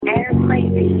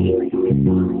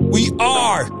We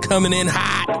are Coming In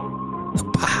Hot, the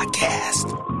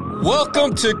podcast.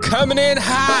 Welcome to Coming In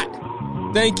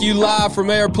Hot. Thank you, Live from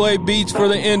Airplay Beats, for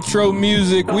the intro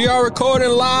music. We are recording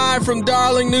live from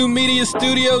Darling New Media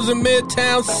Studios in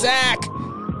Midtown Sac.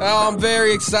 Oh, I'm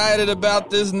very excited about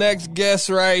this next guest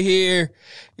right here.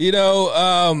 You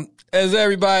know, as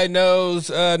everybody knows,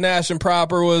 Nash and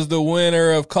Proper was the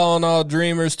winner of Calling All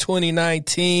Dreamers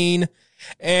 2019.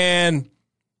 And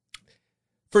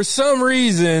for some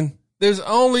reason, there's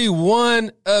only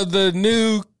one of the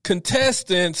new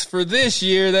contestants for this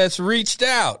year that's reached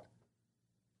out.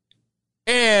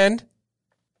 And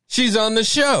she's on the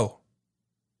show.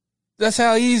 That's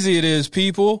how easy it is,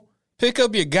 people. Pick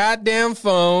up your goddamn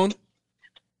phone,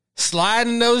 slide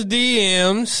in those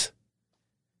DMs,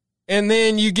 and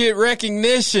then you get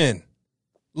recognition.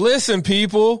 Listen,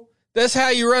 people, that's how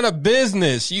you run a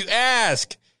business. You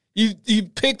ask. You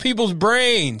pick people's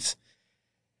brains.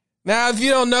 Now, if you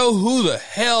don't know who the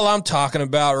hell I'm talking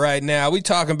about right now, we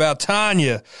talking about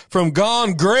Tanya from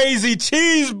Gone Crazy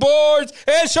Cheese Boards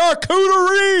and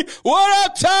Charcuterie. What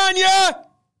up, Tanya?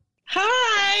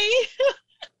 Hi.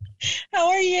 How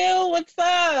are you? What's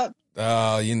up?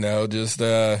 Oh, you know, just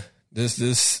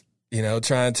you know,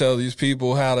 trying to tell these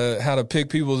people how to pick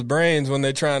people's brains when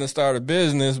they're trying to start a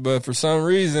business. But for some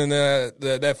reason,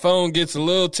 that phone gets a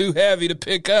little too heavy to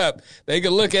pick up. They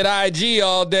can look at IG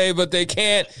all day, but they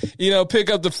can't, you know, pick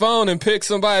up the phone and pick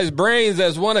somebody's brains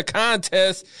that's won a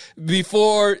contest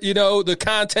before, you know, the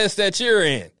contest that you're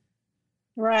in.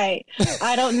 Right.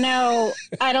 I don't know.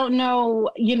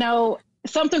 You know,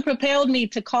 something propelled me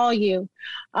to call you.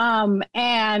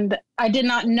 And I did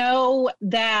not know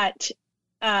that.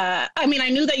 I mean, I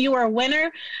knew that you were a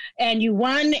winner and you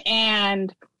won,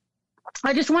 and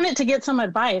I just wanted to get some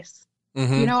advice.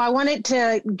 Mm-hmm. You know, I wanted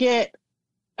to get,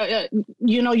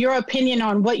 you know, your opinion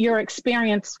on what your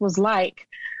experience was like.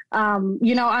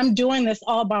 You know, I'm doing this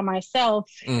all by myself,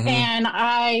 mm-hmm. and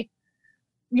I'm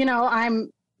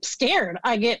scared.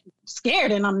 I get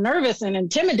scared and I'm nervous and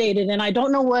intimidated, and I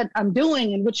don't know what I'm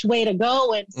doing and which way to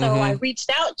go. And so mm-hmm. I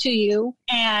reached out to you,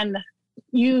 and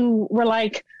you were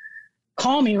like,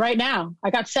 call me right now. I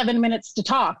got 7 minutes to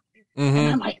talk. Mm-hmm.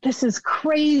 And I'm like, this is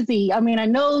crazy. I mean, I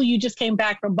know you just came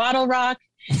back from Bottle Rock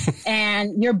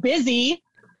and you're busy,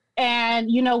 and,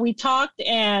 you know, we talked,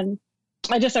 and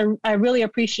I really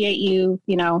appreciate you,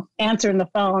 you know, answering the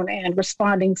phone and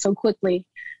responding so quickly.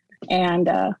 And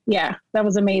yeah, that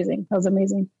was amazing. That was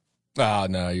amazing. Oh,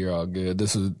 no, you're all good.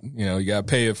 This is, you know, you got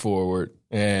to pay it forward.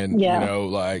 And, yeah. You know,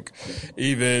 like,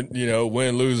 even, you know,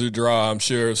 win, lose, or draw, I'm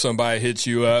sure if somebody hits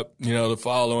you up, you know, the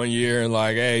following year and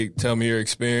like, hey, tell me your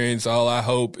experience, all I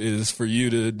hope is for you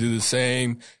to do the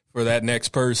same for that next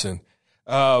person.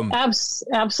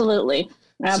 Absolutely.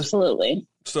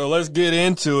 So let's get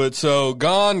into it. So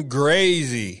Gone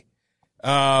Crazy.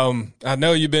 I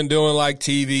know you've been doing like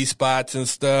TV spots and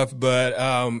stuff, but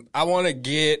I want to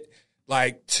get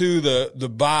like to the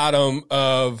bottom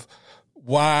of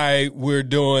why we're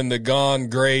doing the Gone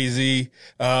Crazy.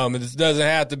 This doesn't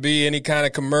have to be any kind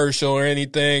of commercial or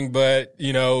anything, but,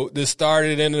 you know, this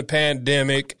started in the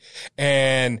pandemic,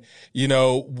 and, you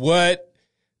know, what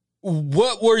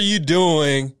were you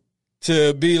doing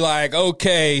to be like,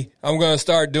 okay, I'm going to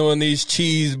start doing these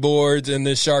cheese boards and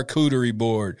this charcuterie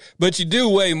board? But you do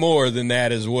way more than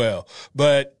that as well.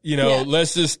 But, you know, yeah.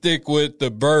 Let's just stick with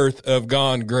the birth of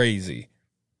Gone Crazy.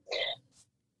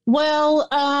 Well,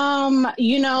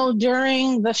 you know,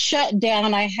 during the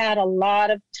shutdown, I had a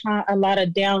lot of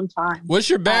downtime.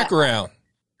 What's your background?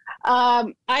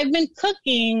 I've been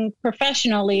cooking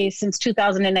professionally since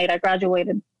 2008. I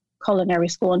graduated culinary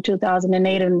school in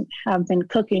 2008 and have been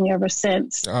cooking ever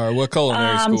since. All right. What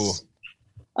culinary school?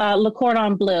 Le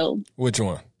Cordon Bleu. Which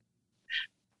one?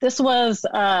 This was,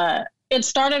 it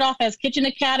started off as Kitchen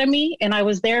Academy, and I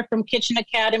was there from Kitchen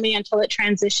Academy until it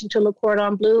transitioned to Le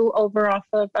Cordon Bleu over off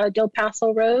of Del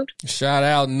Paso Road. Shout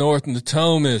out North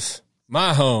Natomas,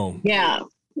 my home. Yeah.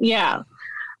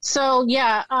 So,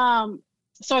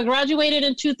 so I graduated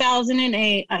in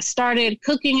 2008. I started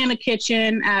cooking in a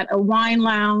kitchen at a wine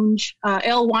lounge,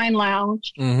 El Wine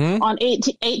Lounge, mm-hmm. on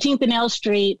 18th and L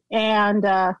Street, and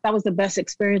that was the best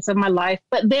experience of my life.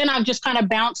 But then I've just kind of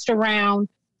bounced around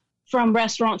from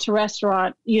restaurant to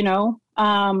restaurant, you know,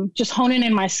 just honing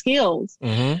in my skills.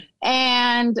 Mm-hmm.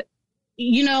 And,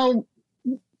 you know,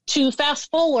 to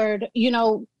fast forward, you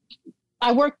know,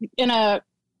 I worked in a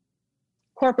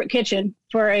corporate kitchen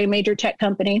for a major tech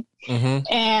company, mm-hmm.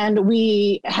 and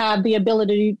we have the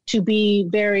ability to be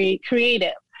very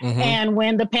creative. Mm-hmm. And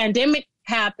when the pandemic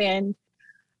happened,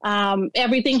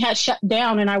 everything had shut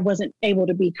down and I wasn't able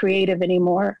to be creative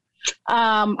anymore.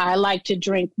 I like to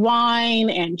drink wine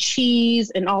and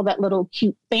cheese and all that little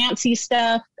cute fancy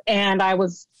stuff. And I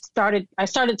started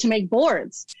to make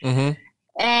boards. Mm-hmm.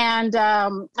 And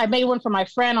I made one for my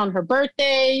friend on her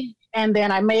birthday. And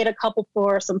then I made a couple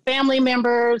for some family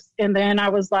members. And then I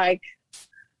was like,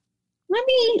 let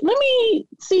me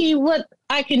see what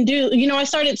I can do. You know, I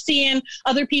started seeing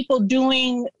other people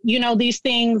doing, you know, these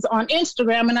things on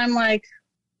Instagram. And I'm like,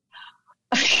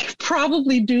 I could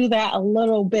probably do that a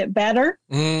little bit better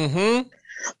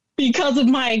because of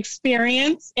my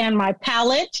experience and my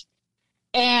palette.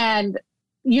 And,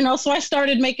 you know, so I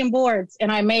started making boards and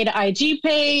I made an IG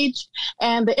page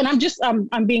and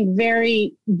I'm being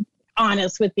very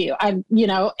honest with you. And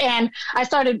I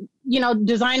started, you know,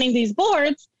 designing these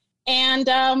boards and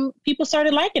people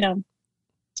started liking them.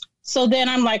 So then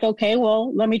I'm like, okay,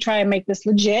 well, let me try and make this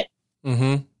legit.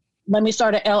 Mm-hmm. Let me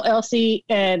start an LLC.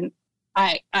 And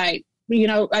I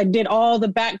did all the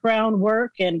background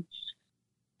work and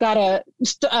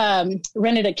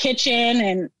rented a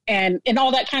kitchen and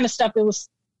all that kind of stuff. It was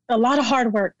a lot of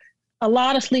hard work, a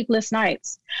lot of sleepless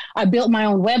nights. I built my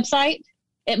own website.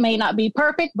 It may not be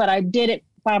perfect, but I did it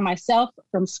by myself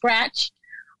from scratch.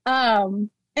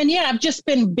 And yeah, I've just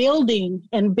been building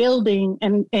and building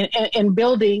and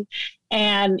building.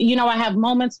 And, you know, I have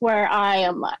moments where I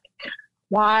am like,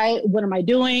 what am I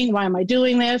doing? Why am I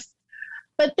doing this?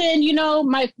 But then, you know,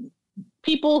 my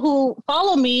people who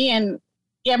follow me and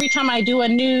every time I do a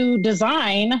new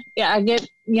design, I get,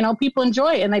 you know, people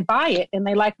enjoy it and they buy it and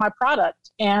they like my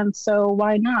product. And so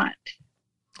why not?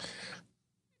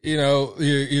 You know,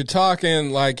 you're talking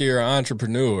like you're an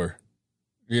entrepreneur,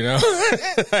 you know,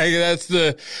 like that's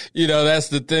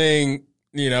the thing,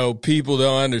 you know, people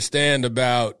don't understand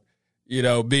about, you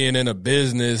know, being in a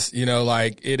business, you know,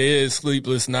 like it is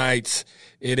sleepless nights.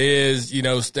 It is, you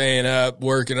know, staying up,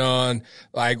 working on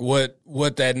like what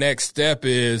that next step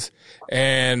is.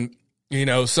 And, you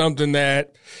know, something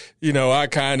that, you know, I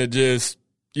kind of just,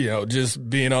 you know, just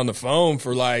being on the phone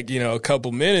for like, you know, a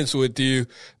couple minutes with you,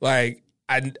 like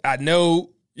I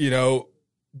know, you know,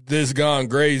 this Gone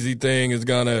Crazy thing is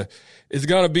gonna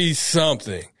be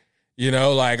something. You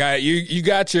know, like you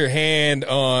got your hand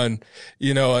on,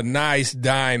 you know, a nice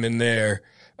diamond there,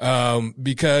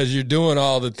 because you're doing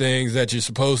all the things that you're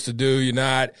supposed to do. You're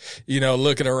not, you know,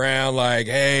 looking around like,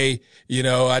 hey, you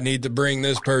know, I need to bring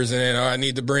this person in or I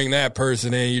need to bring that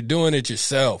person in. You're doing it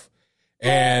yourself.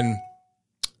 And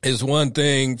it's one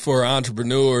thing for an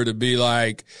entrepreneur to be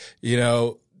like, you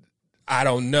know, I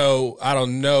don't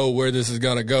know where this is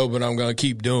going to go, but I'm going to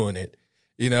keep doing it.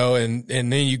 You know, and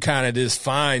then you kind of just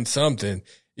find something,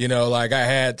 you know, like I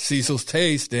had Cecil's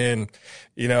Taste and,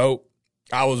 you know,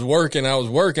 I was working,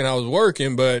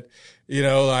 but, you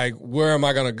know, like, where am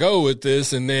I going to go with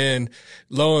this? And then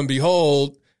lo and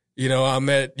behold, you know, I'm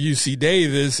at UC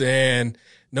Davis and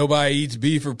nobody eats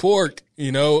beef or pork,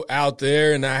 you know, out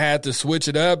there. And I had to switch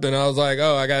it up. And I was like,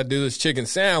 oh, I got to do this chicken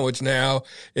sandwich now.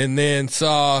 And then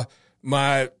saw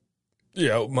my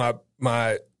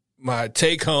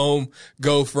take home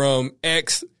go from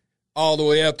X all the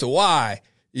way up to Y,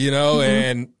 you know,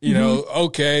 and, you know,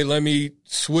 okay, let me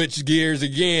switch gears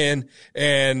again.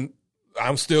 And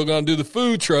I'm still going to do the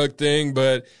food truck thing,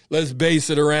 but let's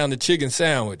base it around the chicken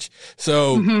sandwich.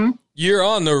 So you're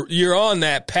on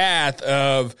that path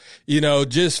of, you know,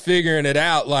 just figuring it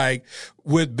out. Like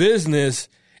with business,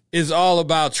 it's all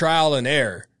about trial and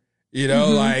error. You know,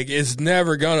 like it's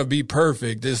never going to be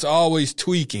perfect. It's always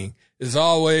tweaking. It's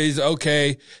always,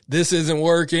 okay, this isn't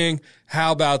working.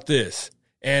 How about this?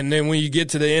 And then when you get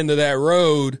to the end of that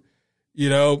road, you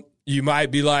know, you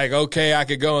might be like, okay, I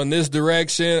could go in this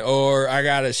direction or I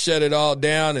got to shut it all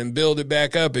down and build it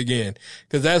back up again.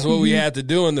 Cause that's what we had to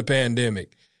do in the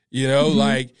pandemic. You know,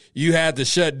 like you had to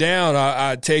shut down.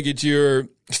 I take it you're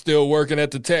still working at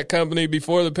the tech company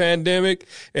before the pandemic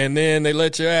and then they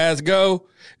let your ass go.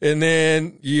 And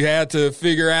then you had to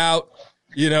figure out,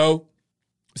 you know,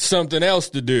 something else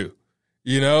to do,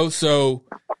 you know? So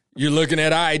you're looking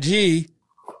at IG.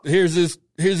 Here's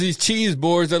these cheese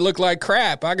boards that look like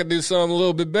crap. I could do something a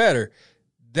little bit better.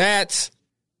 That's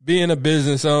being a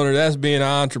business owner. That's being an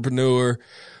entrepreneur.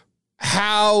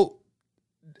 How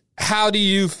do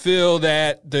you feel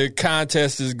that the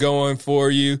contest is going for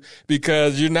you?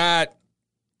 Because you're not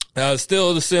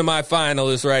still the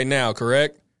semifinalist right now,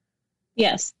 correct?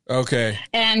 Yes. Okay.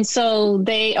 And so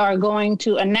they are going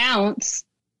to announce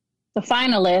the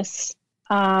finalists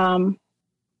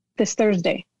this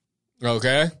Thursday.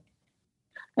 Okay.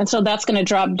 And so that's going to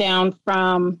drop down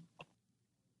from,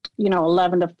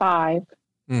 11 to 5.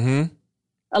 11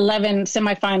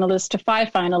 semifinalists to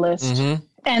 5 finalists.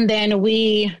 And then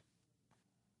we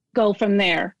go from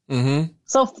there. Mm-hmm.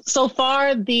 So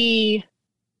far, the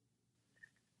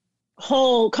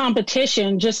whole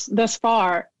competition, just thus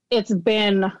far, it's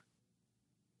been,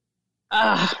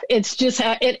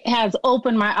 it has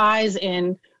opened my eyes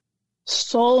in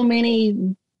so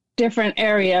many different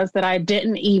areas that I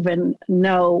didn't even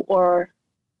know.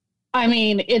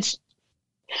 It's,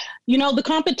 the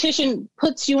competition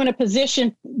puts you in a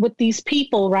position with these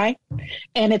people, right?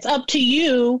 And it's up to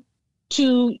you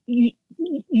to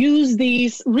use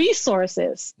these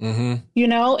resources,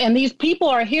 and these people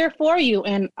are here for you.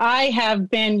 And I have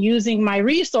been using my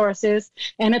resources,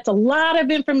 and it's a lot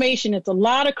of information. It's a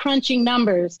lot of crunching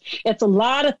numbers. It's a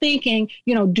lot of thinking,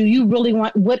 do you really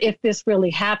what if this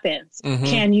really happens?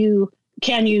 Can you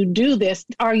do this?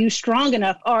 Are you strong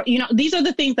enough? Or, these are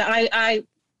the things that I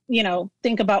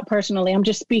think about personally. I'm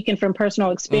just speaking from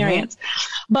personal experience,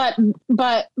 but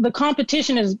the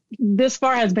competition this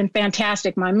far has been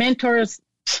fantastic. My mentors,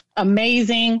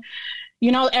 amazing.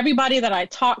 Everybody that I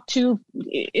talk to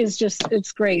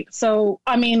it's great. So,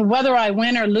 whether I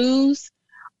win or lose,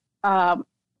 I'm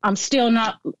still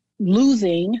not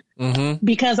losing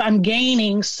because I'm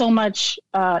gaining so much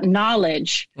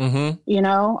knowledge.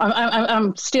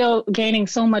 I'm still gaining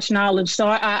so much knowledge. So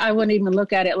I wouldn't even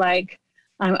look at it like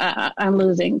I'm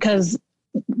losing, because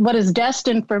what is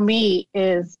destined for me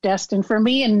is destined for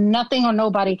me, and nothing or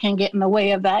nobody can get in the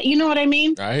way of that. You know what I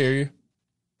mean? I hear you.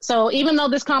 So even though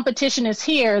this competition is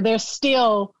here, there's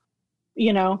still,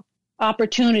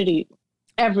 opportunity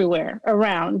everywhere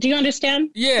around. Do you understand?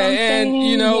 Yeah.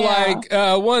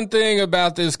 And, one thing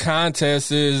about this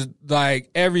contest is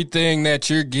like everything that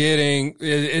you're getting,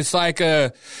 it's like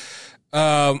a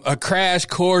crash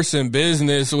course in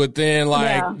business within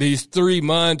these 3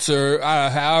 months or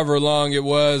however long it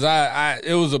was.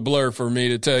 It was a blur for me,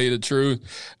 to tell you the truth.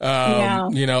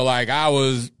 I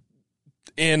was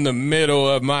in the middle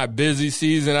of my busy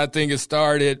season. I think it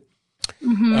started,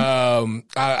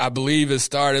 I believe it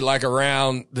started like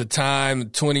around the time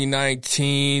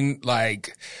 2019.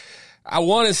 Like, I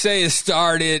want to say it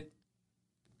started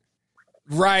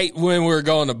right when we were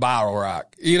going to Bottle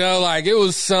Rock. It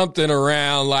was something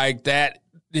around like that,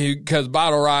 because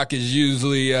Bottle Rock is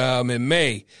usually in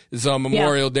May. It's on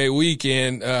Memorial Day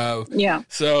weekend.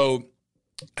 So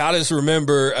I just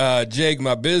remember Jake,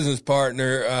 my business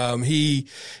partner,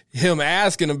 him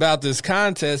asking about this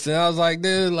contest, and I was like,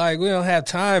 dude, we don't have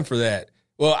time for that.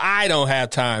 Well, I don't have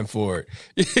time for it.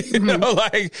 And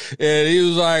he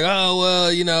was like, oh, well,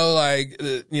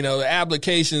 the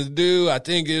application's due. I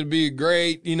think it'd be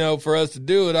great, for us to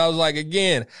do it. I was like,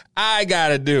 again, I got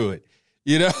to do it,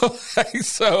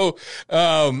 So,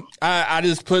 I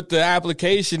just put the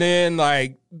application in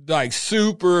like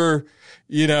super,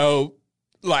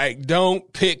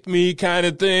 don't pick me kind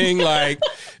of thing.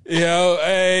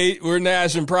 Hey, we're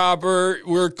Nash and Proper.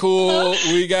 We're cool.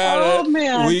 We got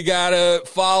a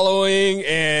following,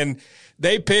 and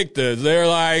they picked us. They're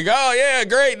like, oh yeah,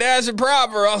 great, Nash and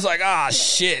Proper. I was like,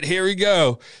 shit, here we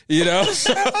go. And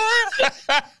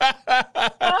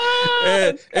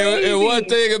one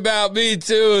thing about me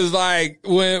too is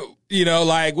when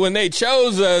they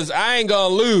chose us, I ain't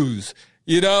gonna lose.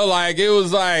 It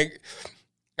was like,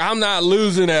 I'm not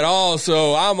losing at all.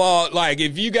 So I'm all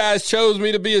if you guys chose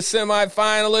me to be a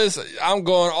semifinalist, I'm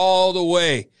going all the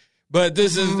way. But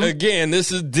this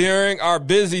is during our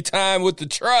busy time with the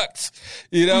trucks,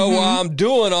 while I'm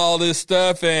doing all this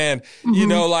stuff. And,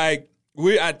 I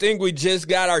think we just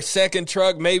got our second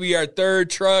truck, maybe our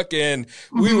third truck, and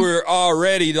we were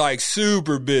already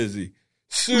super busy.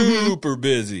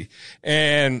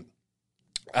 And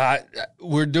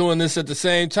we're doing this at the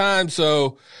same time.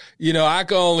 So, I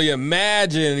can only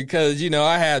imagine, because,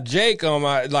 I have Jake on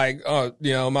my,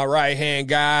 my right-hand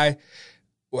guy.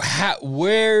 How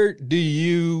are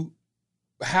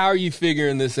you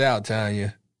figuring this out,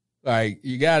 Tanya?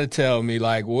 You got to tell me,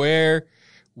 where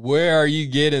are you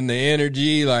getting the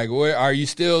energy? Where are you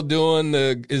still doing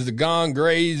is the Gone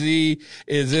Crazy?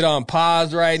 Is it on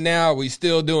pause right now? Are we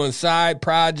still doing side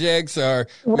projects, or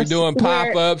we're doing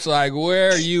pop-ups?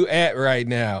 Where are you at right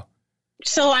now?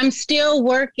 So I'm still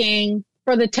working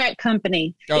for the tech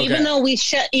company. Okay. Even though we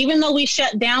shut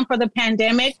down for the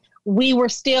pandemic, we were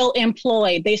still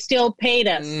employed. They still paid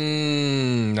us.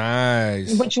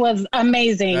 Nice. Which was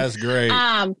amazing. That's great.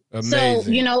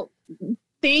 Amazing. So,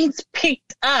 things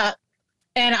picked up,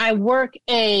 and I work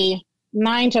a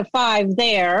 9 to 5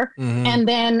 there. And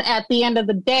then at the end of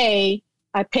the day,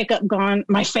 I pick up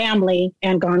my family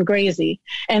and Gone Crazy.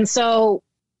 And so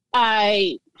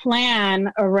I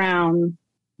plan around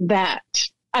that.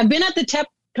 I've been at the tech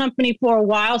company for a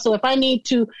while, so if I need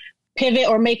to pivot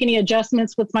or make any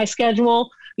adjustments with my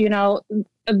schedule,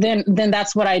 then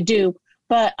that's what I do.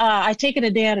 But I take it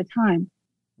a day at a time.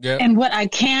 Yeah. And what I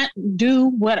can't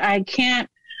do,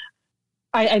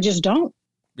 I just don't.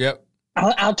 Yep.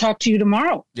 I'll talk to you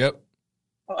tomorrow. Yep.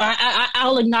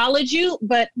 I'll acknowledge you,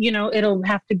 but it'll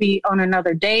have to be on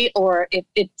another day, or if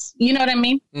it's, you know what I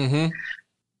mean?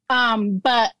 Mm-hmm.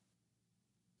 But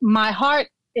my heart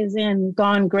is in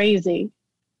Gone Crazy.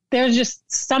 There's just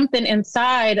something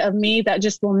inside of me that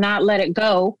just will not let it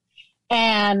go.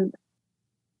 And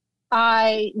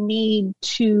I need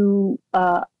to,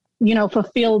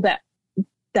 fulfill that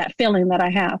feeling that I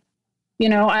have.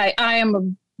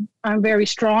 I'm very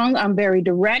strong. I'm very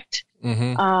direct.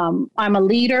 Mm-hmm. I'm a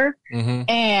leader, mm-hmm.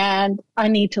 and I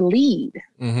need to lead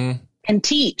mm-hmm. and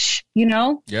teach,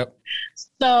 Yep.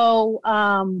 So,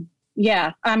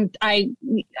 yeah, I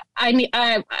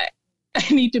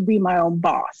need to be my own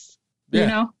boss,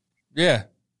 Yeah.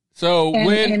 So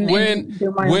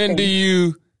when do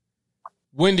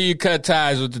you cut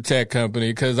ties with the tech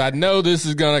company? Because I know this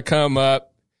is going to come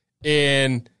up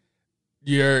in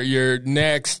your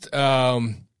next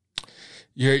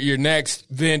your next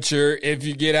venture. If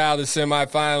you get out of the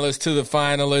semifinalists to the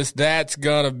finalists, that's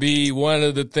going to be one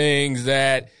of the things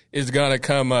that is going to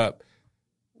come up.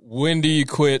 When do you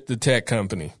quit the tech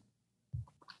company?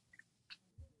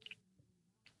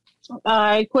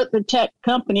 I quit the tech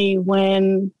company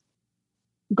when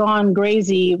Gone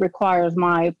Crazy requires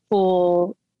my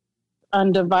full,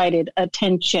 undivided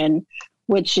attention,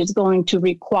 which is going to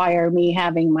require me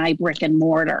having my brick and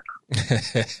mortar.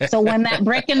 So when that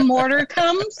brick and mortar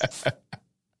comes,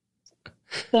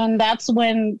 then that's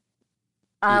when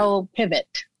I'll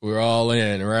pivot. We're all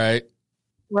in, right?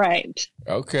 Right.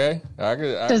 Okay.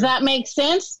 Does that make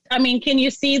sense? I mean, can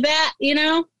you see that,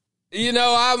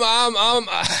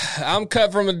 I'm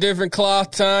cut from a different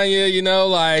cloth, Tanya, and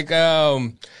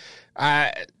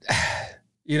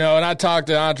I talk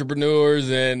to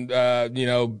entrepreneurs and,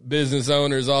 business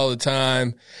owners all the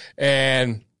time.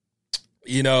 And,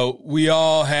 we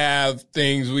all have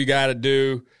things we got to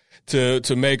do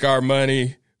to make our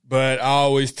money. But I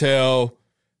always tell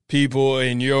people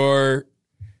in your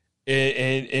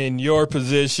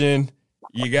position,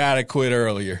 you got to quit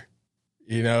earlier.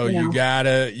 You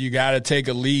gotta take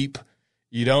a leap.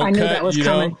 You don't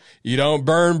you don't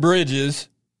burn bridges.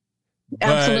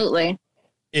 Absolutely.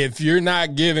 If you're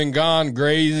not giving Gone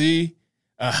Crazy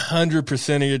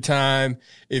 100% of your time,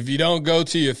 if you don't go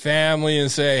to your family and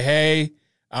say, "Hey,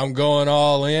 I'm going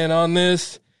all in on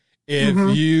this," if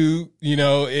mm-hmm.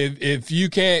 if you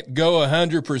can't go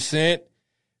 100%,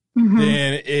 mm-hmm.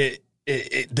 then it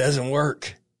doesn't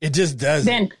work. It just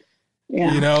doesn't.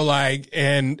 Yeah.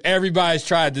 And everybody's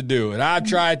tried to do it. I've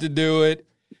tried to do it.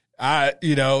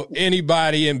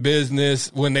 Anybody in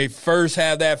business, when they first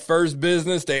have that first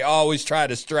business, they always try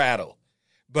to straddle.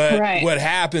 But What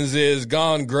happens is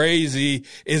Gone Crazy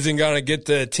isn't going to get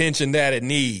the attention that it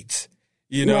needs.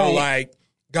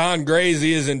 Gone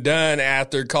Crazy isn't done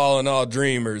after Calling All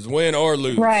Dreamers, win or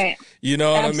lose. Right. You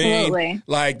know what Absolutely. I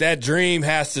mean? That dream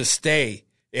has to stay.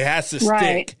 It has to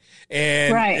stick.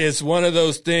 And it's one of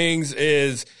those things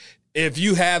is if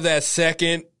you have that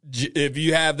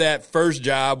first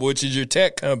job, which is your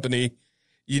tech company,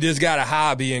 you just got a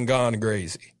hobby in Gone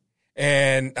Crazy.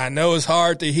 And I know it's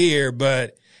hard to hear,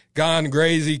 but Gone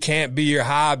Crazy can't be your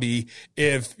hobby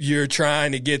if you're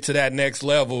trying to get to that next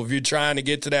level, if you're trying to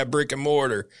get to that brick and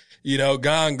mortar.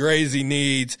 Gone Crazy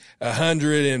needs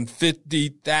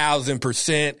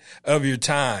 150,000% of your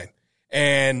time.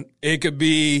 And it could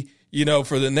be,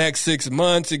 for the next 6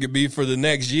 months, it could be for the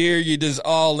next year. You're just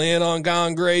all in on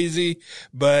Gone Crazy,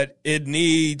 but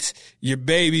your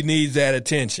baby needs that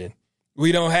attention.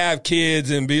 We don't have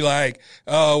kids and be like,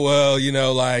 oh, well,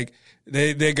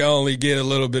 they can only get a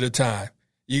little bit of time.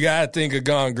 You got to think of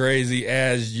Gone Crazy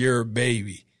as your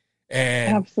baby,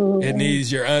 and Absolutely. It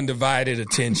needs your undivided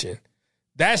attention.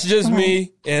 That's just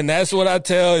me. And that's what I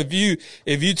tell. If you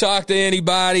talk to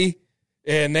anybody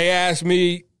and they ask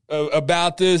me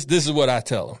about this is what I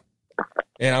tell them.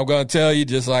 And I'm going to tell you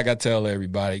just like I tell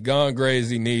everybody. Gone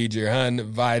Crazy needs your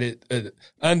undivided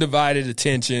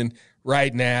attention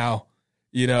right now.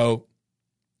 Don't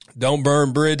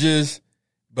burn bridges,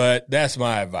 but that's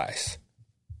my advice.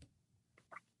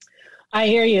 I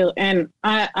hear you, and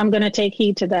I'm going to take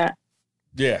heed to that.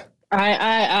 Yeah.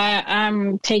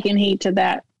 I'm taking heed to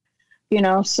that,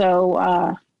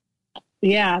 so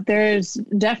yeah, there's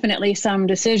definitely some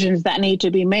decisions that need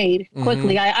to be made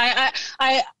quickly.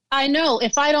 Mm-hmm. I know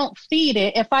if I don't feed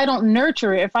it, if I don't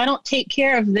nurture it, if I don't take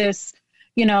care of this,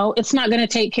 it's not going to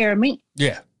take care of me.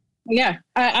 Yeah. Yeah.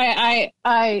 I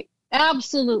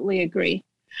absolutely agree.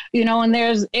 and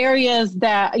there's areas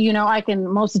that, I can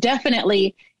most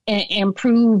definitely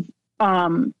improve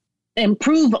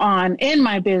on in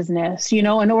my business, in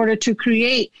order to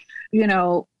create,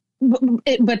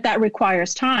 but that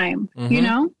requires time,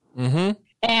 Mm-hmm.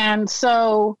 And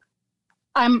so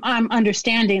I'm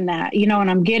understanding that, and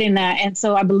I'm getting that. And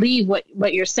so I believe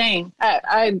what you're saying.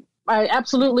 I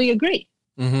absolutely agree.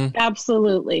 Mm-hmm.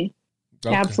 Absolutely.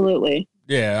 Okay. Absolutely.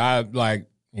 Yeah.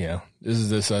 This is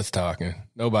just us talking.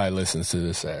 Nobody listens to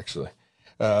this actually.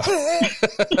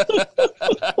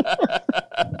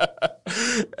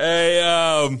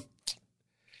 Hey,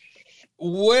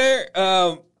 where,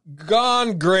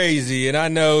 Gone Crazy, and I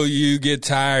know you get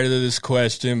tired of this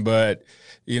question, but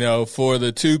for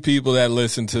the two people that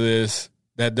listen to this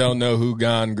that don't know who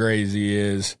Gone Crazy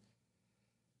is,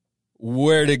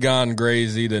 where did Gone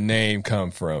Crazy, the name,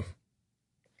 come from?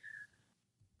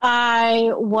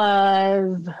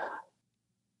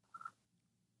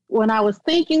 When I was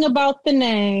thinking about the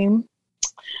name,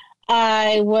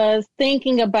 I was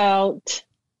thinking about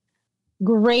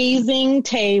grazing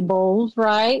tables,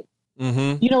 right?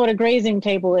 Mm-hmm. You know what a grazing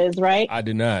table is, right? I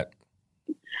do not.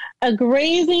 A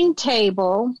grazing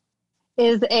table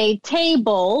is a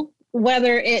table,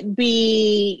 whether it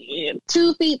be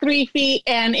 2 feet, 3 feet,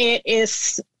 and it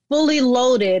is fully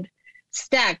loaded,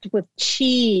 stacked with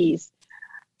cheese,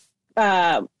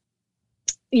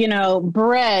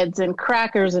 breads and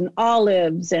crackers and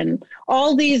olives and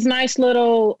all these nice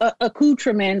little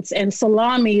accoutrements and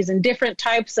salamis and different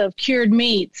types of cured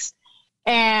meats.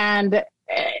 And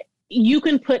you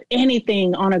can put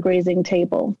anything on a grazing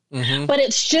table, mm-hmm. but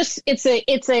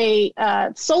it's a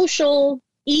social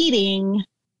eating,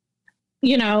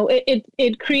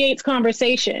 it creates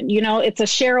conversation, it's a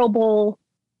shareable,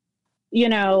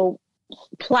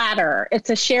 platter. It's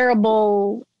a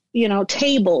shareable,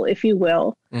 table, if you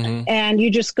will. Mm-hmm. And you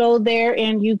just go there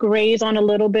and you graze on a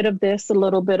little bit of this, a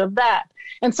little bit of that.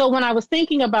 And so when I was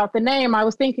thinking about the name, I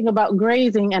was thinking about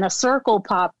grazing, and a circle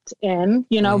popped in,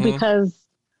 mm-hmm. because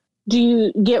do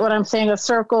you get what I'm saying? A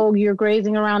circle, you're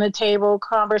grazing around a table,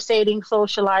 conversating,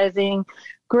 socializing,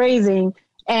 grazing.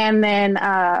 And then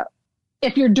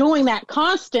if you're doing that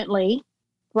constantly,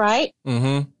 right,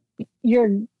 mm-hmm.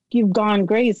 you've gone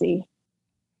crazy.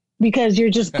 Because you're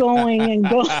just going and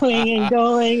going and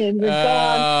going and you're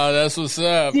gone. Oh, that's what's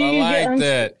up. I like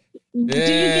that. Do you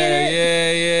get it?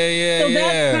 Yeah. So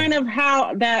that's kind of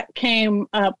how that came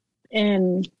up,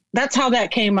 and that's how that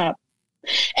came up.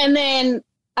 And then,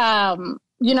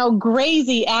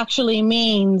 crazy actually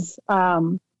means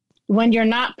when you're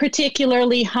not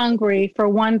particularly hungry for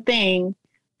one thing,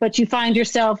 but you find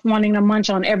yourself wanting to munch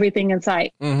on everything in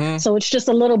sight. Mm-hmm. So it's just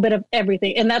a little bit of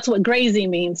everything. And that's what crazy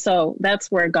means. So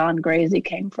that's where Gone Crazy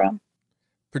came from.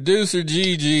 Producer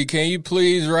Gigi, can you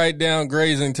please write down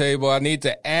grazing table? I need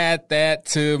to add that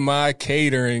to my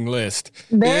catering list.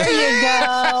 There you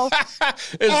go.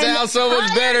 It sounds so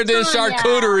much better than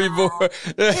charcuterie board.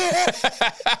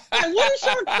 What is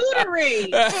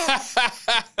charcuterie?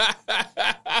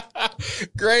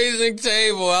 Grazing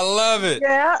table. I love it.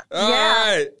 Yeah. All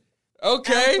right.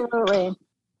 Okay. Absolutely.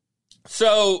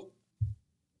 So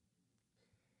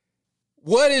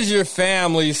what does your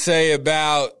family say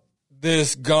about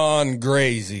this Gone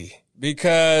Crazy?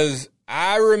 Because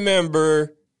I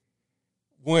remember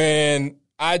when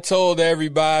I told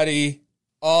everybody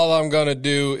all I'm going to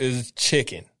do is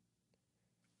chicken.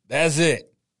 That's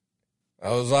it. I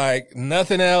was like,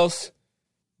 nothing else.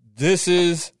 This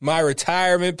is my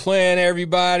retirement plan,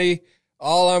 everybody.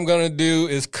 All I'm going to do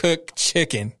is cook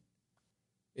chicken.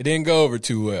 It didn't go over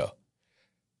too well.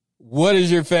 What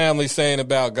is your family saying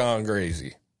about Gone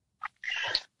Crazy?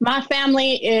 My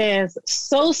family is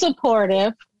so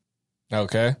supportive.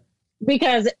 Okay.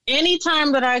 Because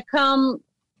anytime that I come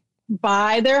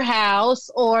by their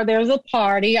house or there's a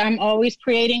party, I'm always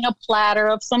creating a platter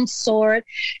of some sort.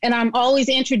 And I'm always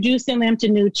introducing them to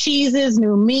new cheeses,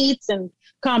 new meats, and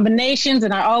combinations.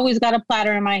 And I always got a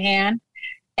platter in my hand.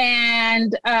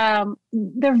 And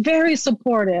they're very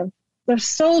supportive. They're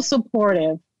so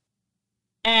supportive.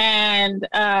 And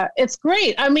it's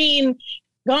great. I mean,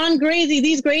 Gone Crazy,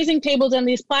 these grazing tables and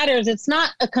these platters, it's not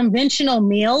a conventional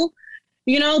meal,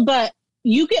 but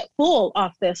you get full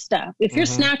off this stuff. If you're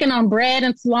snacking on bread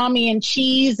and salami and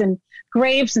cheese and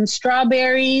grapes and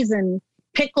strawberries and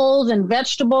pickles and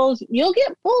vegetables, you'll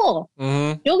get full.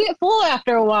 Mm-hmm. You'll get full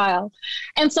after a while.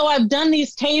 And so I've done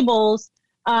these tables,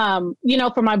 for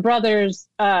my brother's,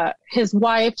 his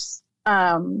wife's,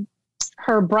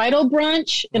 her bridal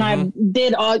brunch, and I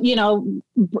did all,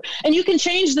 and you can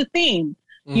change the theme.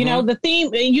 The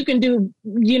theme, you can do,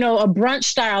 a brunch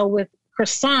style with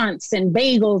croissants and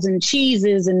bagels and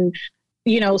cheeses and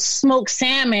smoked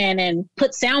salmon and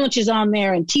put sandwiches on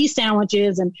there and tea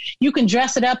sandwiches, and you can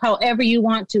dress it up however you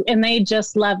want to. And they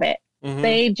just love it. Mm-hmm.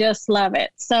 They just love it.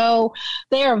 So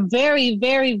they are very,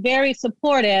 very, very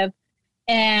supportive.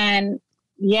 And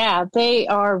yeah, they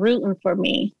are rooting for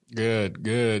me. Good,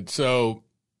 good. So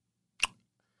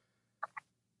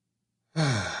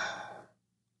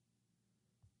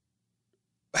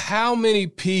how many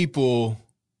people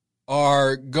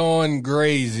are going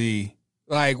crazy?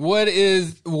 Like, what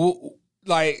is,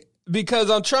 like, because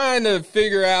I'm trying to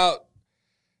figure out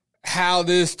how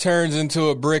this turns into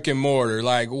a brick and mortar.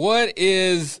 Like,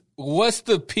 what's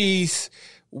the piece?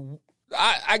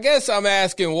 I guess I'm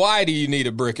asking, why do you need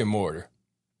a brick and mortar?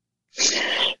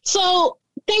 So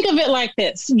think of it like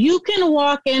this. You can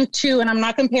walk into, and I'm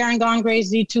not comparing Gone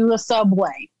Crazy to a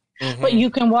Subway, mm-hmm. but you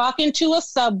can walk into a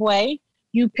Subway.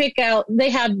 You pick out, they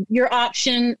have your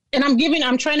option, and I'm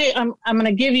going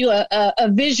to give you a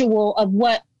visual of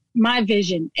what my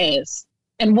vision is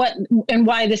and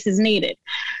why this is needed.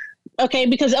 Okay.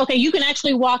 Because, you can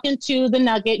actually walk into the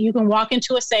Nugget, you can walk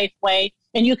into a Safeway,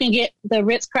 and you can get the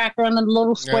Ritz cracker and the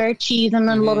little square cheese and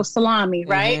the mm-hmm. little salami,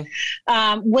 right?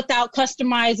 Mm-hmm. Without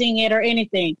customizing it or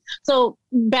anything. So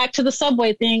back to the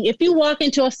Subway thing. If you walk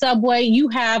into a Subway, you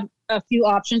have a few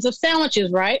options of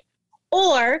sandwiches, right?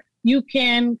 Or you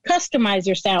can customize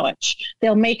your sandwich.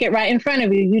 They'll make it right in front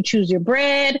of you. You choose your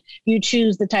bread, you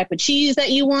choose the type of cheese that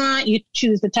you want, you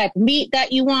choose the type of meat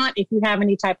that you want. If you have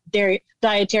any type of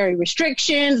dietary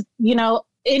restrictions,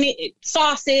 any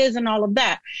sauces and all of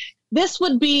that.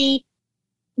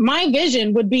 My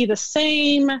vision would be the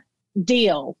same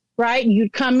deal, right?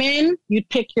 You'd come in, you'd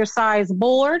pick your size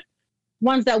board,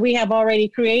 ones that we have already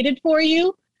created for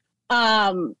you.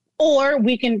 Or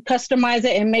we can customize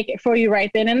it and make it for you right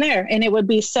then and there. And it would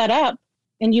be set up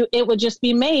and it would just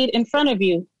be made in front of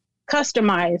you,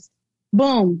 customized.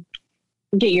 Boom.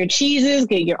 Get your cheeses,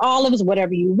 get your olives,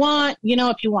 whatever you want.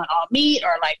 If you want all meat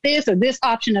or like this or this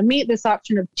option of meat, this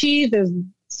option of cheese, there's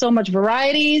so much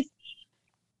varieties.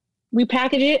 We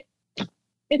package it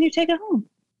and you take it home.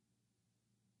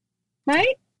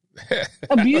 Right?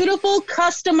 A beautiful,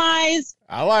 customized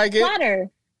I like it.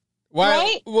 platter. Why?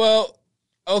 Right? Well,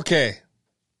 okay.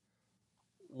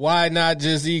 Why not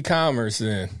just e-commerce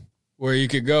then? Where you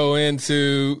could go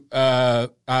into,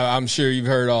 I'm sure you've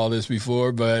heard all this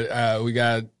before, but we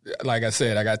got, like I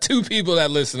said, I got 2 people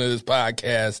that listen to this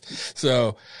podcast.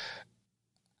 So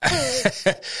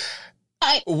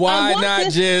why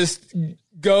not just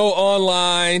go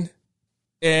online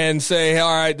and say,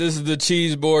 all right, this is the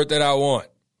cheese board that I want?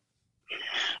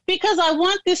 Because I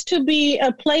want this to be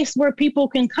a place where people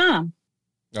can come.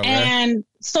 Okay. And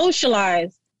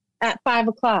socialize at 5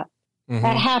 o'clock, mm-hmm.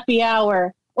 at happy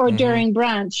hour, or mm-hmm. during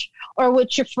brunch, or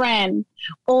with your friend,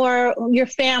 or your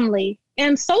family,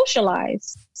 and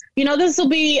socialize. This will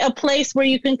be a place where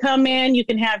you can come in, you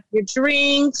can have your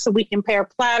drinks, so we can pair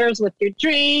platters with your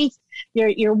drinks,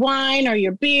 your wine or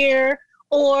your beer,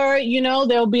 or,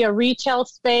 there'll be a retail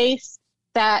space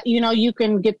that, you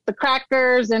can get the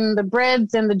crackers and the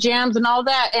breads and the jams and all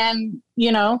that, and,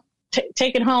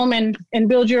 take it home and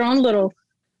build your own little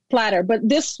platter. But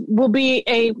this will be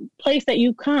a place that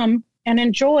you come and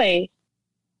enjoy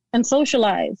and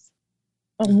socialize.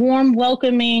 A warm,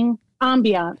 welcoming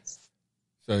ambiance.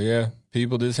 So, yeah,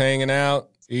 people just hanging out,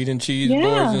 eating cheese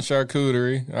boards and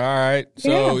charcuterie. All right.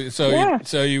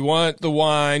 So you want the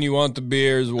wine, you want the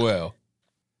beer as well.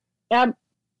 Yeah.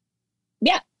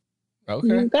 Okay.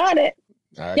 You got it.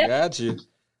 I got you.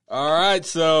 All right.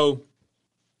 So,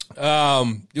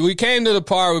 we came to the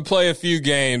part we play a few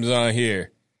games on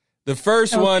here. The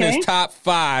first one is top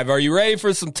 5. Are you ready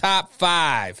for some top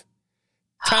 5?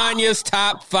 Tanya's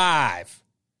top 5.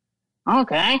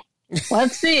 Okay.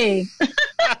 Let's see.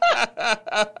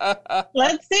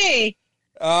 Let's see.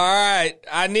 All right.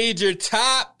 I need your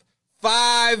top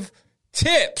 5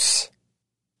 tips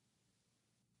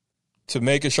to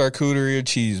make a charcuterie or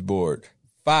cheese board.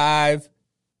 5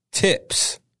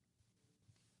 tips.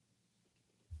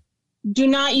 Do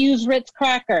not use Ritz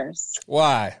crackers.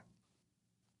 Why?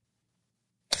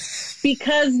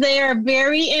 Because they are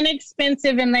very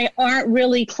inexpensive and they aren't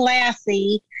really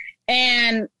classy.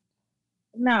 And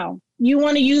no, you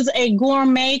want to use a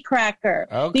gourmet cracker.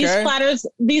 Okay.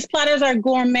 These platters are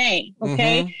gourmet.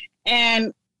 Okay. Mm-hmm.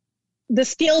 And the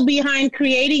skill behind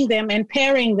creating them and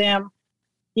pairing them,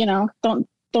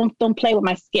 don't play with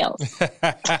my skills.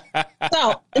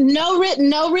 So no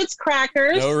Ritz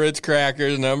crackers. No Ritz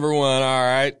crackers. Number 1. All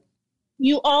right.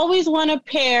 You always want to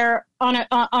pair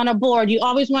on a board. You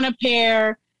always want to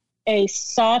pair a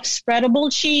soft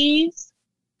spreadable cheese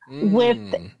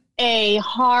with a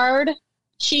hard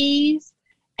cheese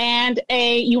and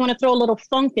you want to throw a little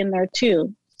funk in there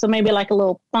too. So maybe like a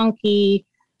little funky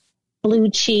blue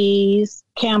cheese,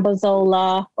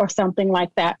 Cambozola, or something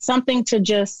like that. Something to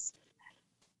just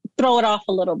throw it off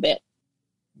a little bit.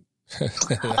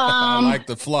 I like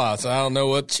the floss. I don't know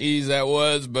what cheese that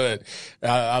was, but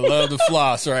I love the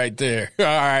floss right there. All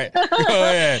right, go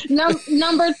ahead.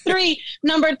 Number three,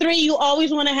 you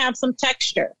always want to have some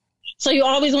texture. So you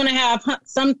always want to have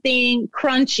something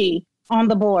crunchy on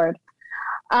the board.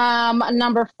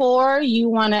 Number 4, you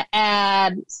want to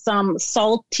add some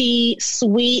salty,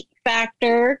 sweet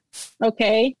factor.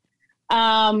 Okay.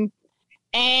 And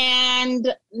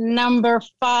number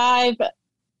 5,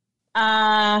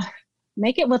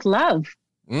 make it with love.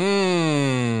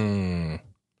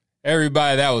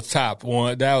 Everybody, that was top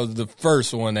one. That was the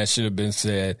first one that should have been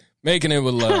said. Making it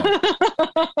with love.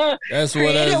 That's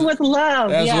what us, with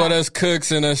love. That's what us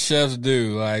cooks and us chefs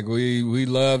do. Like we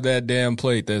love that damn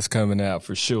plate that's coming out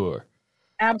for sure.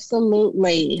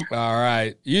 Absolutely. All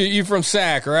right. You from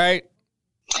Sac, right?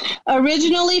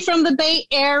 Originally from the Bay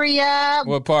Area.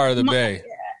 What part of the Bay?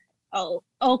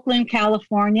 Oakland,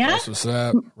 California. That's what's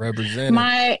up. Representing.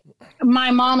 My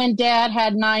mom and dad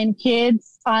had 9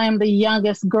 kids. I am the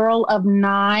youngest girl of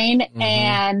 9,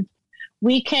 and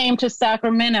we came to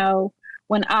Sacramento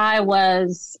when I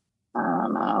was, I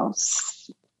don't know,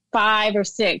 5 or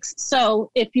 6. So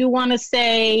if you want to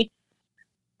say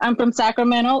I'm from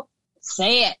Sacramento,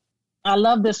 say it. I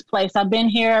love this place. I've been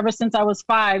here ever since I was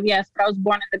 5. Yes, but I was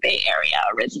born in the Bay Area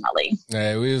originally.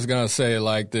 Hey, we was going to say it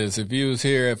like this. If you was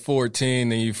here at 14,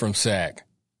 then you from Sac.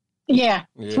 Yeah.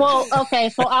 Well, okay.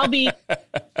 So I'll be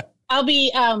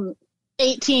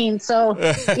 18. So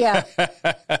yeah.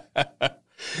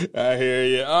 I hear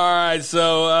you. All right.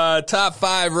 So top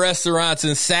 5 restaurants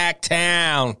in Sac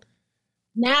Town.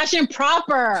 Nash and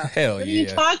Proper. Hell what yeah. What are you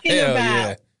talking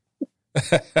about?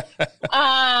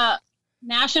 Yeah.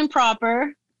 Nash and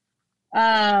Proper.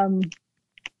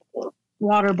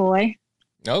 Waterboy.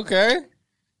 Okay.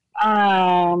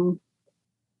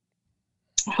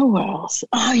 Who else?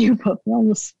 Oh, you put me on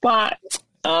the spot.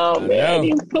 Oh, man.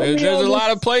 You put There's me on a lot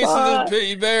the of places. spot.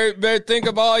 You better think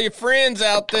of all your friends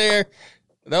out there.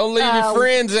 Don't leave your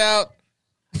friends out.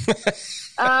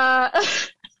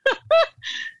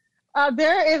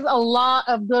 There is a lot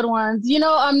of good ones. You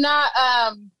know, I'm not,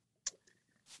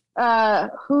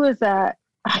 who is that?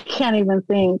 I can't even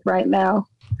think right now.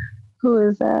 Who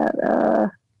is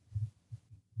that?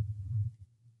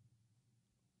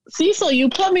 Cecil, you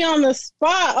put me on the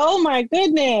spot. Oh my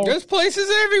goodness. There's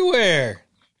places everywhere.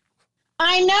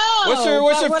 I know.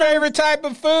 What's your favorite type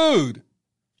of food?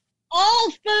 All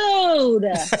food.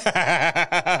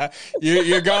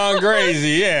 You're gone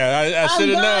crazy. Yeah, I should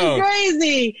have known.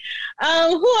 Crazy.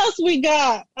 Who else we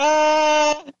got?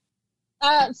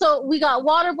 So we got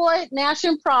Waterboy, Nash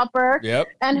and Proper. Yep.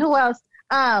 And who else?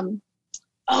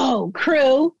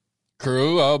 Crew.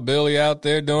 Oh, Billy out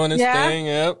there doing his thing.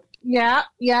 Yep. Yeah.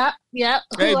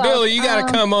 Hey, Billy, you got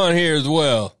to come on here as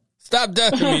well. Stop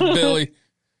ducking me, Billy.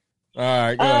 All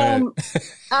right, go ahead.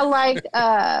 I like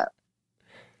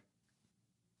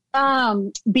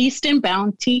Beast and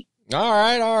Bounty. All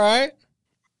right.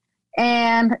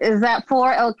 And is that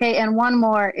 4? Okay, and one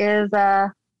more is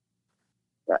the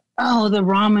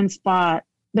ramen spot.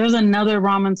 There's another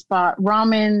ramen spot.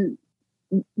 Ramen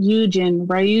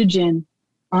Ryujin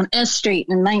on S Street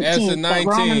in 19th. S and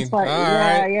 19. All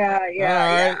right.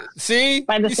 Yeah. See?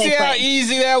 You see how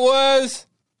easy that was?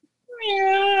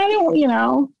 Yeah, I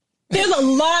don't, there's a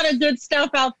lot of good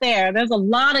stuff out there. There's a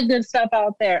lot of good stuff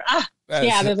out there. There's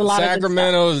a lot of good stuff.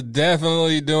 Sacramento is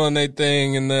definitely doing their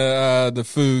thing in the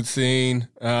food scene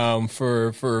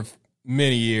for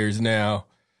many years now.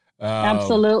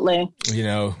 Absolutely.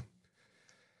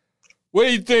 What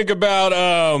do you think about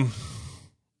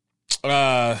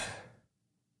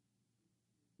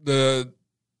the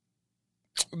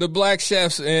black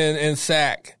chefs in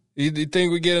Sac? You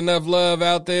think we get enough love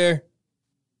out there?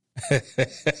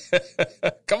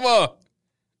 Come on.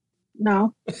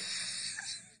 No.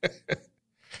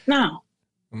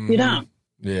 You don't.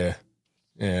 Yeah.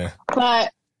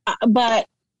 But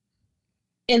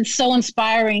it's so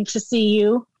inspiring to see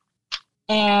you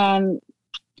and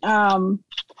the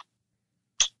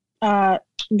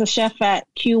chef at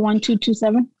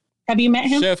Q1227. Have you met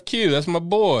him? Chef Q, that's my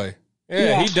boy.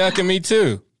 Yeah. He ducking me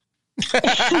too.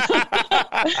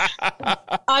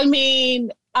 I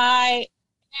mean,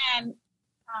 and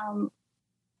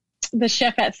the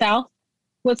chef at South.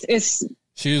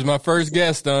 She was my first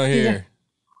guest on here.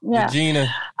 Yeah.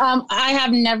 Regina. I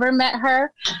have never met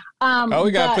her.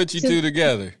 We gotta put you two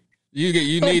together.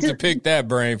 You need to pick that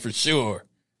brain for sure.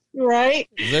 Right.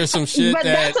 There's some shit but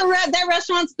that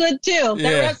restaurant's good too.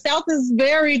 Yeah. South is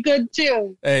very good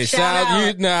too. Hey,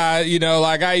 South,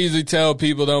 like I usually tell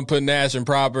people don't put Nash and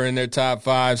Proper in their top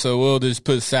 5, so we'll just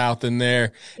put South in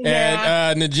there.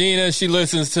 Yeah. And Nagina, she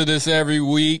listens to this every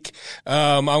week.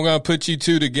 I'm going to put you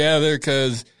two together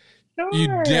because you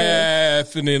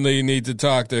definitely need to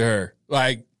talk to her.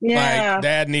 Like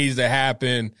that needs to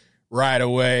happen right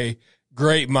away.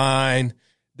 Great mind.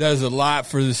 Does a lot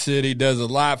for the city, does a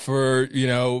lot for,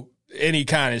 any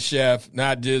kind of chef,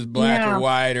 not just black or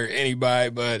white or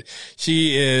anybody, but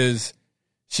she's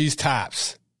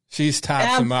tops. She's tops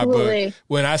Absolutely. In my book.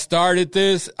 When I started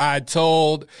this, I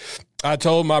told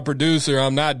my producer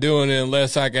I'm not doing it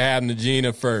unless I can have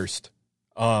Nagina first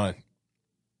on.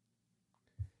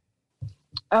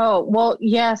 Oh, well,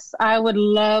 yes, I would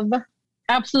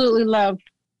absolutely love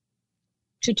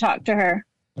to talk to her.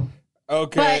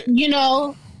 Okay. But,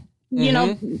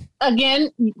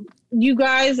 again, you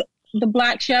guys, the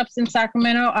Black chefs in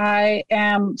Sacramento, I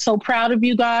am so proud of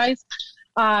you guys.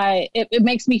 It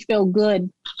makes me feel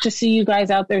good to see you guys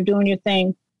out there doing your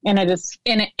thing, and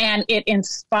it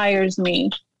inspires me,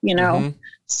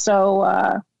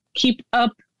 So keep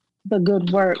up the good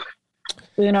work,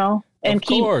 and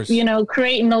keep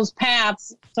creating those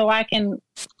paths so I can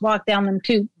walk down them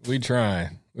too. We try.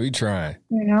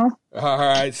 All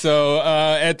right. So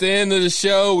at the end of the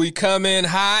show, we come in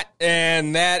hot,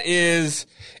 and that is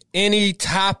any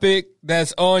topic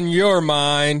that's on your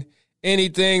mind,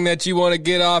 anything that you want to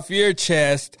get off your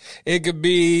chest. It could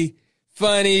be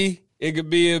funny. It could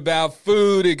be about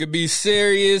food. It could be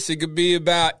serious. It could be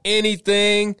about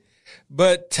anything.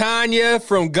 But Tanya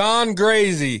from Gone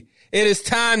Crazy, it is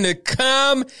time to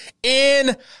come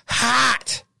in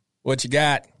hot. What you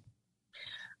got?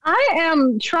 I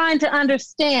am trying to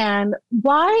understand,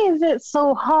 why is it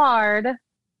so hard?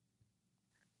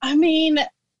 I mean,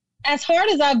 as hard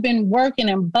as I've been working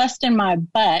and busting my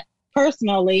butt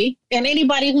personally, and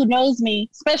anybody who knows me,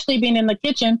 especially being in the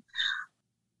kitchen,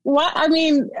 I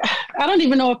don't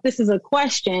even know if this is a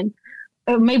question,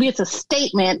 or maybe it's a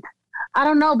statement. I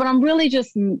don't know, but I'm really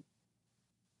just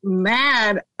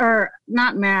mad, or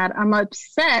not mad. I'm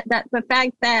upset that the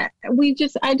fact that you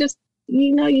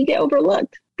get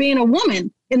overlooked. Being a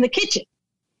woman in the kitchen,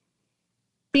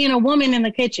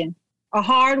 a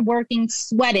hard-working,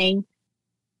 sweating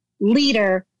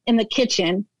leader in the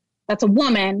kitchen, that's a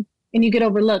woman, and you get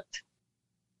overlooked.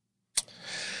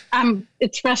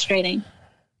 It's frustrating.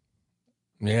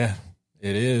 Yeah,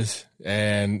 it is.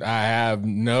 And I have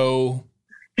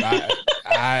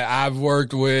I've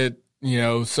worked with,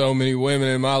 so many women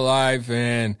in my life,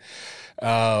 and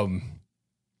I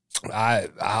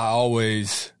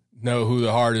always know who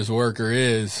the hardest worker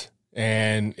is.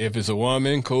 And if it's a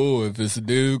woman, cool. If it's a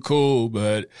dude, cool.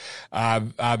 But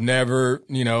I've never,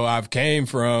 I've came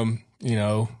from,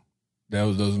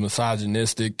 those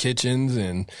misogynistic kitchens,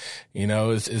 and,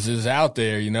 it's just out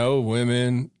there,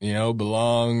 women,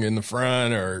 belong in the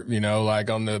front, or, like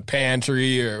on the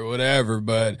pantry or whatever.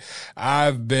 But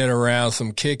I've been around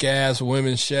some kick-ass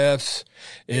women chefs.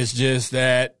 It's just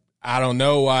that I don't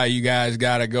know why you guys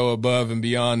got to go above and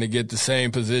beyond to get the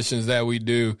same positions that we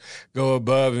do, go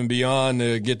above and beyond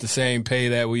to get the same pay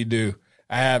that we do.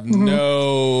 I have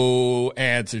no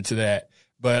answer to that.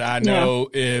 But I know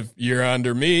if you're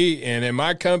under me and in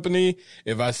my company,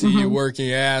 if I see you working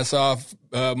your ass off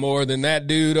more than that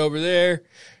dude over there,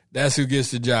 that's who gets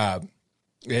the job.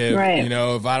 If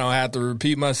I don't have to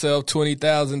repeat myself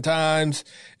 20,000 times,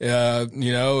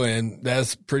 and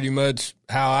that's pretty much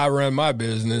how I run my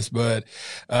business. But,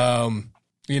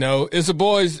 it's a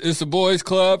boys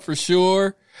club for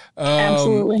sure.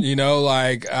 Absolutely.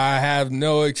 I have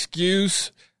no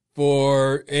excuse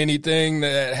for anything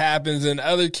that happens in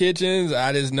other kitchens.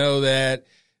 I just know that,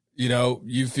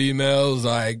 you females,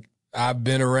 like, I've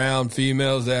been around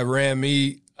females that ran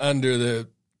me under the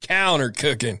counter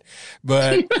cooking,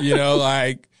 but they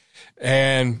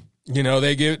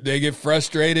get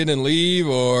frustrated and leave,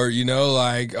 or or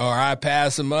I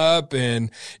pass them up, and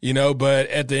but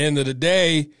at the end of the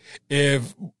day,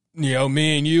 if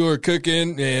me and you are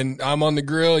cooking and I'm on the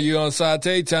grill, you on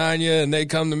saute, Tanya, and they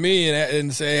come to me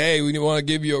and say, hey, we want to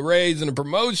give you a raise and a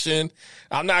promotion,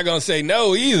 I'm not going to say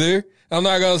no either. I'm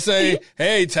not going to say,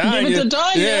 hey, Tanya.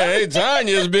 Hey,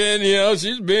 Tanya's been,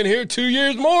 she's been here 2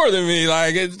 years more than me.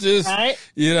 Like, it's just,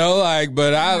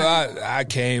 but I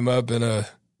came up in a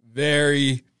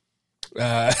very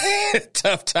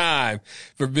tough time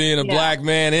for being a black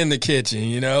man in the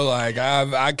kitchen,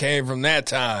 I came from that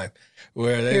time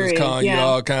where they was calling you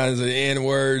all kinds of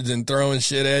N-words and throwing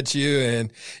shit at you,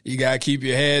 and you got to keep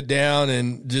your head down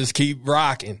and just keep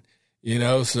rocking,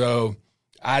 so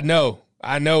I know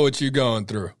what you're going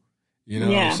through. You know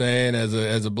what I'm saying?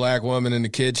 As a black woman in the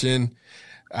kitchen,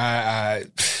 I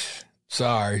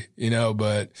sorry,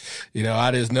 but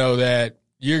I just know that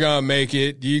you're going to make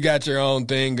it. You got your own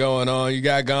thing going on. You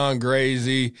got Gone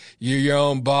Crazy. You're your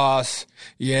own boss.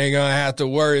 You ain't going to have to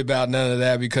worry about none of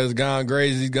that because Gone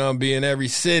Crazy is going to be in every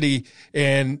city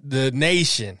and the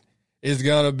nation is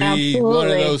going to be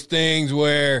one of those things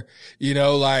where,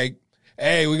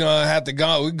 hey, we're going to have to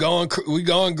go. We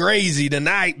going crazy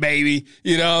tonight, baby.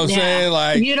 You know what I'm saying?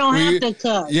 Like, you don't have to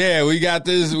cook. Yeah, we got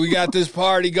this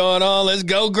party going on. Let's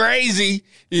go crazy,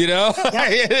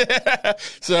 Yep.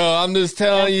 So I'm just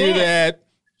telling you that,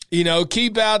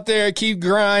 keep out there, keep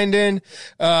grinding.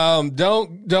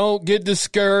 Don't get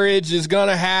discouraged. It's going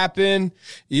to happen.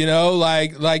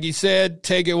 Like you said,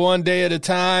 take it one day at a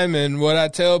time. And what I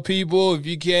tell people,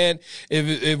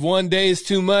 if one day is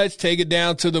too much, take it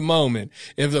down to the moment.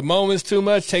 If the moment's too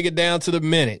much, take it down to the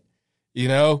minute,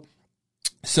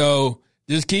 So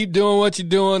just keep doing what you're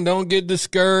doing. Don't get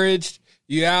discouraged.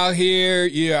 You out here,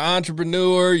 you're an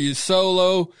entrepreneur, you're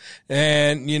solo,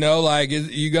 and, you're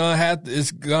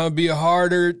it's going to be a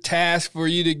harder task for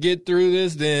you to get through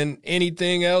this than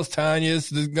anything else, Tanya.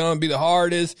 This is going to be the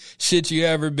hardest shit you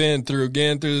ever been through,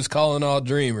 getting through this Calling All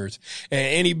Dreamers. And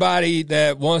anybody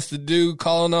that wants to do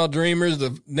Calling All Dreamers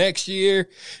the next year,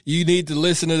 you need to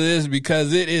listen to this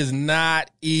because it is not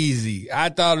easy. I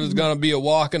thought it was going to be a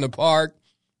walk in the park.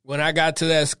 When I got to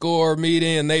that SCORE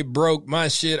meeting and they broke my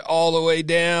shit all the way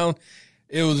down,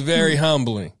 it was very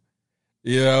humbling.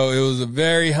 It was a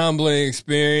very humbling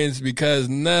experience because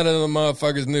none of the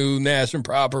motherfuckers knew who Nash and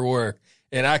Proper were.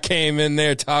 And I came in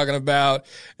there talking about,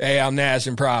 hey, I'm Nash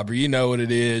and Proper. You know what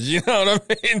it is. You know what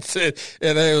I mean?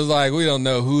 And it was like, we don't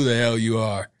know who the hell you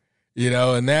are.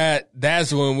 And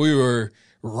that's when we were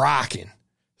rocking.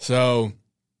 So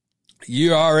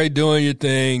you're already doing your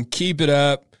thing. Keep it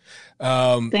up.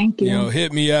 Thank you.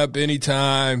 Hit me up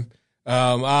anytime.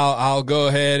 I'll go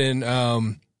ahead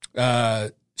and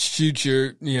shoot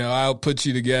your. I'll put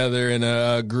you together in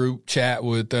a group chat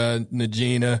with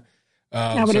Najina.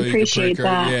 I would appreciate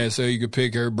that. Yeah, so you could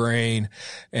pick her brain,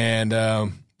 and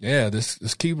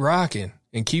just keep rocking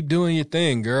and keep doing your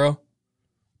thing, girl.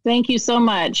 Thank you so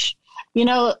much.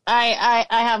 I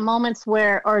have moments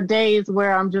or days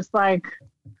where I'm just like,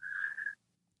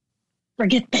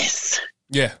 forget this.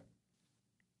 Yeah.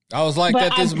 I was like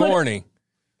that this morning.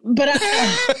 But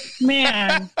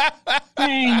man,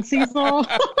 dang, Cecil.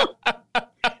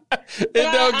 It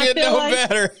don't get no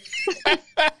better. But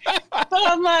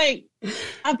I'm like,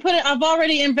 I've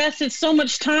already invested so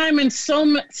much time and so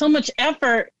much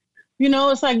effort.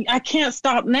 It's like I can't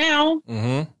stop now.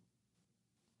 Mm-hmm.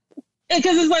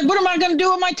 Because it's like, what am I going to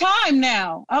do with my time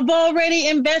now? I've already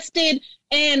invested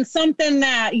in something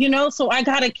that, so I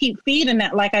got to keep feeding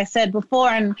that, like I said before.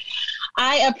 And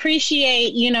I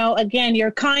appreciate, again,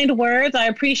 your kind words. I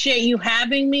appreciate you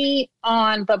having me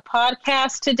on the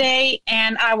podcast today,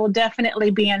 and I will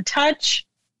definitely be in touch.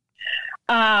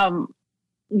 And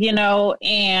I'll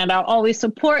always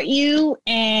support you.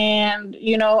 And,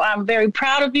 I'm very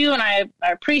proud of you, and I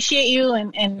appreciate you.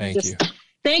 And Thank you.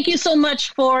 Thank you so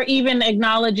much for even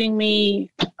acknowledging me,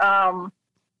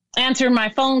 answering my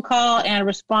phone call and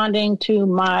responding to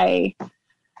my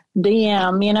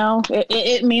DM.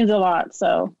 It means a lot.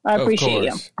 So I appreciate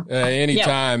you.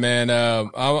 Anytime, man.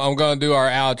 I'm going to do our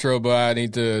outro, but I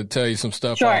need to tell you some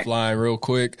stuff offline real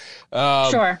quick.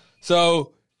 Sure.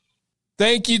 So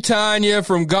thank you, Tanya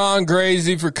from Gone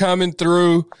Crazy, for coming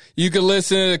through. You can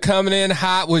listen to Coming In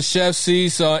Hot with Chef C.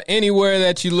 So anywhere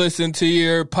that you listen to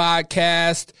your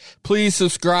podcast, please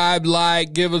subscribe,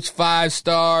 give us 5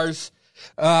 stars.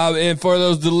 And for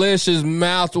those delicious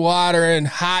mouth-watering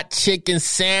hot chicken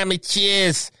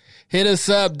sandwiches, hit us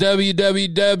up,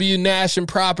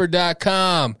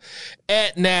 www.nashandproper.com,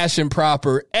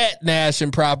 @nashandproper,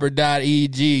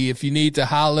 @nashandproper.eg. If you need to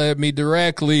holler at me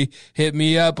directly, hit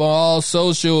me up on all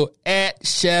social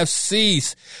 @Chef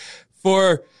Cease.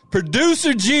 For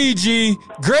producer Gigi,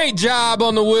 great job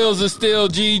on the Wheels of Steel,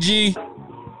 Gigi.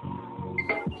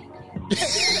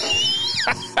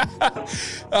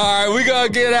 All right, we're going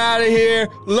to get out of here.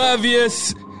 Love you.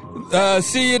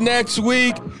 See you next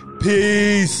week.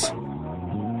 Peace.